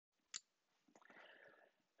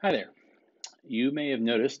Hi there. You may have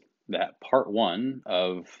noticed that part one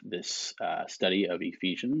of this study of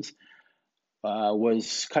Ephesians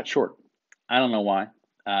was cut short. I don't know why,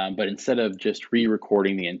 but instead of just re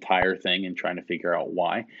recording the entire thing and trying to figure out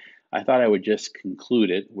why, I thought I would just conclude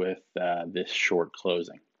it with this short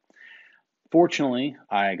closing. Fortunately,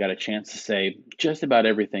 I got a chance to say just about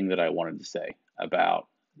everything that I wanted to say about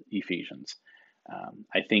Ephesians.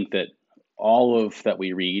 I think that all of that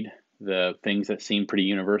we read, the things that seem pretty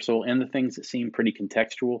universal and the things that seem pretty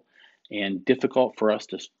contextual and difficult for us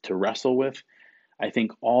to wrestle with, I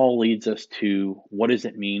think all leads us to what does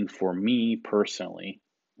it mean for me personally,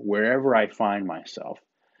 wherever I find myself,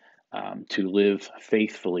 to live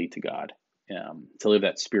faithfully to God, to live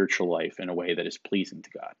that spiritual life in a way that is pleasing to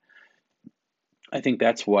God. I think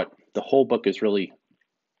that's what the whole book is really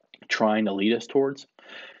trying to lead us towards.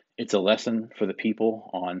 It's a lesson for the people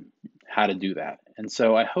on how to do that. And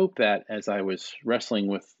so I hope that as I was wrestling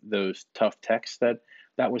with those tough texts,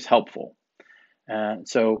 that was helpful.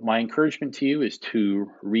 So my encouragement to you is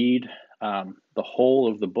to read the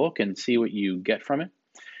whole of the book and see what you get from it.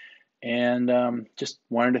 And just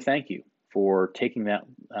wanted to thank you for taking that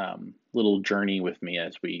little journey with me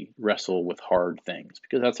as we wrestle with hard things,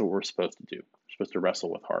 because that's what we're supposed to do. We're supposed to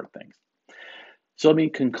wrestle with hard things. So let me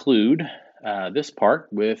conclude this part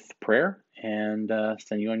with prayer and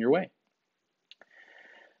send you on your way.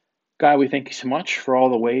 God, we thank you so much for all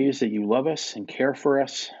the ways that you love us and care for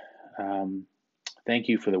us. Um, Thank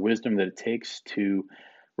you for the wisdom that it takes to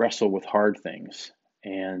wrestle with hard things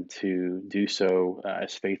and to do so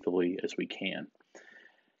as faithfully as we can.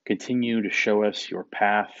 Continue to show us your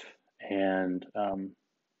path and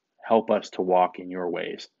help us to walk in your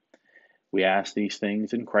ways. We ask these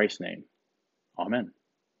things in Christ's name. Amen.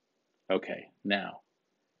 Okay, now,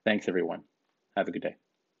 thanks everyone. Have a good day.